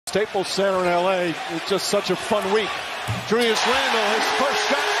Staples Center in L.A. It's just such a fun week. Julius Randle, his first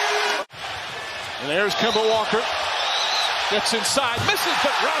shot. And there's Kemba Walker. Gets inside, misses,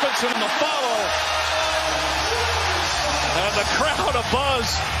 but Robinson the follow. And the crowd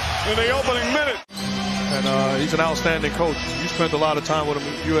abuzz in the opening minute. And he's an outstanding coach. You spent a lot of time with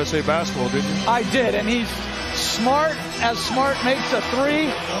him in USA basketball, didn't you? I did, and he's smart as smart makes a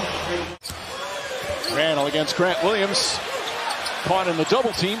three. Randle against Grant Williams. Caught in the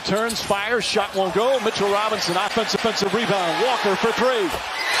double team, turns, fires, shot won't go. Mitchell Robinson, offensive rebound. Walker for three.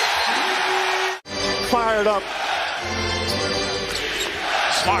 Fired up.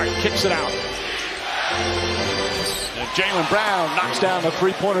 Smart kicks it out. And Jaylen Brown knocks down the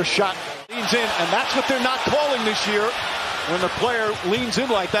three-pointer shot. Leans in, and that's what they're not calling this year. When the player leans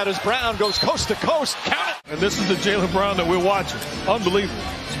in like that as Brown goes coast to coast. Count it. And this is the Jaylen Brown that we're watching. Unbelievable.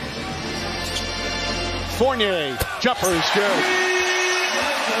 Fournier, jumper is good.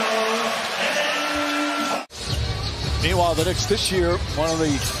 Meanwhile, the Knicks this year, one of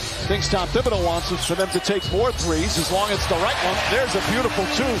the things Tom Thibodeau wants is for them to take more threes as long as it's the right one. There's a beautiful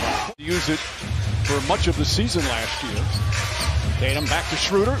two. Use it for much of the season last year. Tatum back to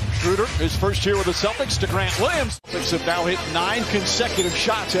Schroeder. Schroeder, his first year with the Celtics, to Grant Williams. Celtics have now hit 9 consecutive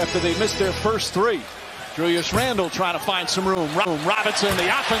shots after they missed their first 3. Julius Randle trying to find some room. Robinson, the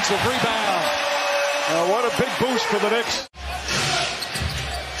offensive rebound. What a big boost for the Knicks.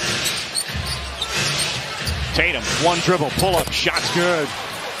 Tatum, one dribble, pull-up, shot's good.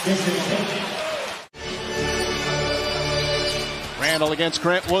 Randle against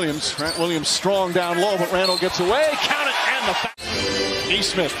Grant Williams. Grant Williams strong down low, but Randle gets away. Count it, and the foul.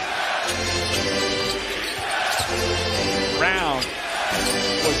 Nesmith. Brown.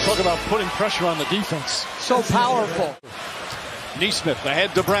 Boy, talk about putting pressure on the defense. So powerful. Nesmith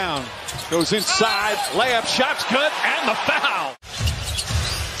ahead to Brown. Goes inside. Layup, shot's good, and the foul.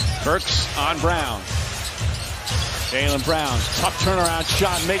 Burks on Brown. Jaylen Brown, tough turnaround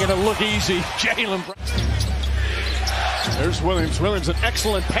shot, making it look easy. Jaylen Brown. There's Williams. Williams, an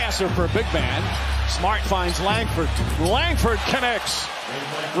excellent passer for a big man. Smart finds Langford. Langford connects.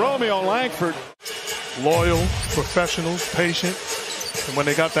 Romeo Langford. Loyal, professional, patient, and when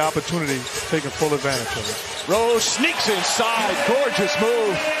they got the opportunity, taking full advantage of it. Rose sneaks inside. Gorgeous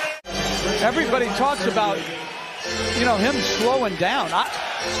move. Everybody talks about, him slowing down. I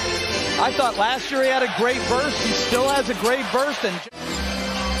thought last year he had a great burst. He still has a great burst. And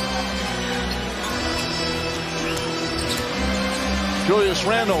Julius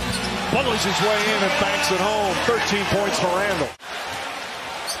Randle bullies his way in and banks it home. 13 points for Randle.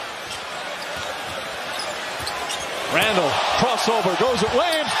 Randle, crossover, goes at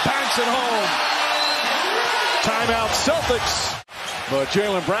Williams, banks it home. Timeout Celtics. But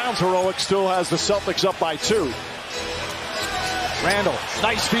Jaylen Brown's heroic still has the Celtics up by 2. Randle,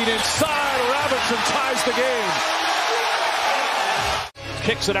 nice feed inside. Robinson ties the game.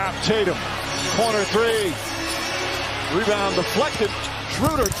 Kicks it out, Tatum. Corner 3. Rebound deflected.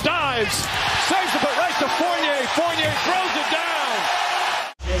 Schroeder dives. Saves it, but right to Fournier. Fournier throws it down.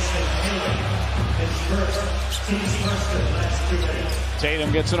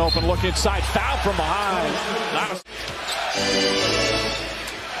 Tatum gets an open look inside. Foul from behind.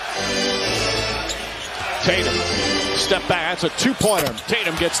 Tatum, step back. That's a 2-pointer.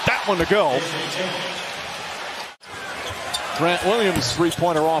 Tatum gets that one to go. Grant Williams,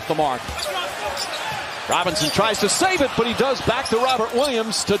 3-pointer off the mark. Robinson tries to save it, but he does back to Robert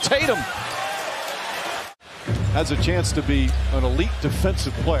Williams to Tatum. Has a chance to be an elite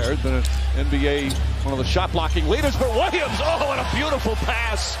defensive player. Been an N.B.A. one of the shot blocking leaders. But Williams, what a beautiful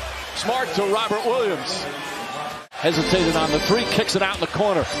pass. Smart to Robert Williams. Hesitated on the 3, kicks it out in the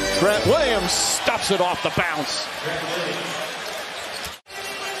corner. Grant Williams stuffs it off the bounce.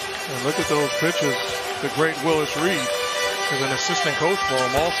 And look at those pictures. The great Willis Reed is an assistant coach for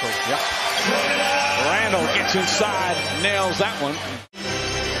him also. Yep. Randle gets inside, nails that one.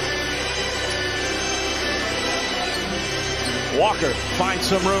 Walker finds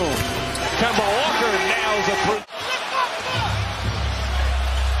some room. Kemba Walker nails a 3.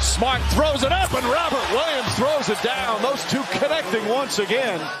 Smart throws it up, and Robert Williams throws it down. Those two connecting once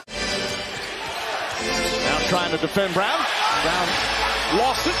again. Now trying to defend Brown. Brown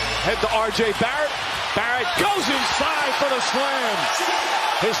lost it. Head to R.J. Barrett. Barrett goes inside for the slam.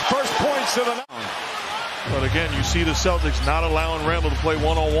 His first points of the night. But again, you see the Celtics not allowing Randle to play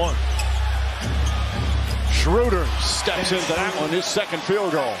one-on-one. Schroeder steps into that one, his second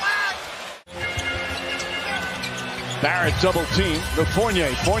field goal. Barrett double team to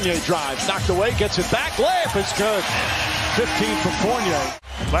Fournier. Fournier drives, knocked away, gets it back. Layup is good. 15 for Fournier.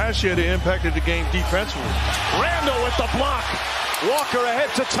 Last year they impacted the game defensively. Randle with the block. Walker ahead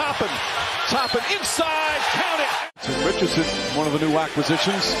to Toppin. Toppin inside, count it. And Richardson, one of the new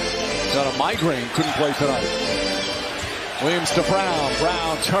acquisitions, got a migraine, couldn't play tonight. Williams to Brown.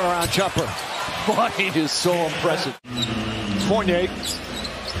 Brown, turnaround jumper. Boy, he is so impressive. Fournier.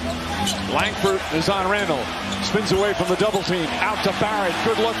 Langford is on Randall. Spins away from the double team. Out to Barrett.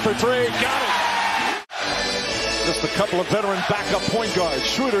 Good look for three. Got it. Just a couple of veteran backup point guards.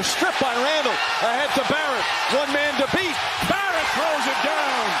 Schroeder stripped by Randall. Ahead to Barrett. One man to beat. Barrett throws it down.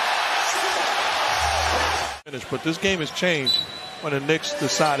 But this game has changed when the Knicks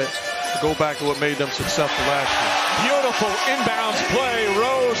decided to go back to what made them successful last year. Beautiful inbounds play.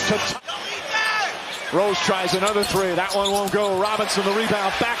 Rose to Rose tries another three. That one won't go. Robinson the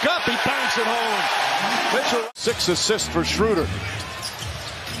rebound. Back up. He banks it home. Mitchell. 6 assists for Schroeder.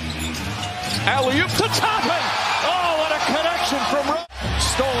 Alley-oop to Toppin. Oh, what a connection from Rose.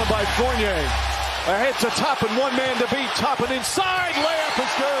 Stolen by Fournier. Ahead to Toppin. One man to beat. Toppin inside. Layup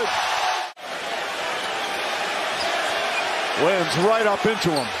is good. Williams right up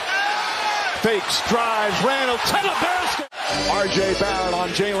into him. Fakes, drives, Randall to the basket. R.J. Barrett on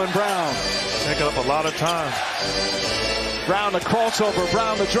Jaylen Brown. Taking up a lot of time. Brown the crossover,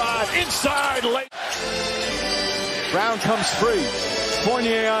 Brown the drive, inside late. Brown comes free.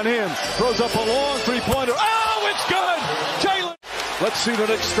 Fournier on him, throws up a long three-pointer. Oh, it's good! Jaylen. Let's see the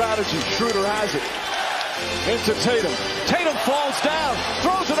next strategy. Schroeder has it. Into Tatum. Tatum falls down,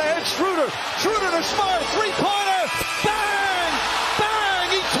 throws it ahead, Schroeder. Schroeder to Smart, three-pointer. Bang! Bang!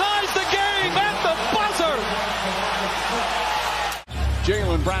 He ties the game at the buzzer.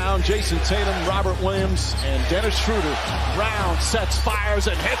 Jaylen Brown, Jason Tatum, Robert Williams, and Dennis Schroeder. Brown sets, fires,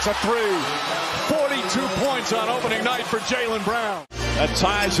 and hits a three. 42 points on opening night for Jaylen Brown. That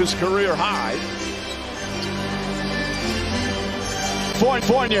ties his career high.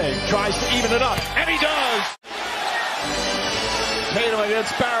 Fournier tries to even it up, and he does. Tatum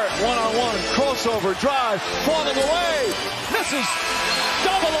against Barrett, one-on-one, crossover, drive, falling away, misses,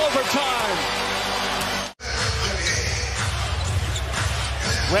 double overtime.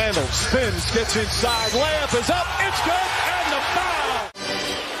 Randall spins, gets inside, layup is up, it's good, and the foul.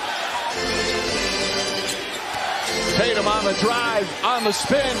 Tatum on the drive, on the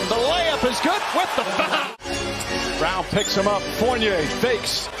spin, the layup is good with the foul. Brown picks him up, Fournier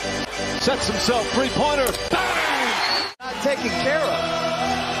fakes, sets himself, three-pointer, bang! Not taken care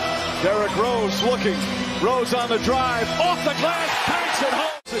of. Derrick Rose looking, Rose on the drive, off the glass, banks it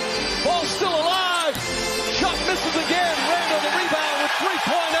home.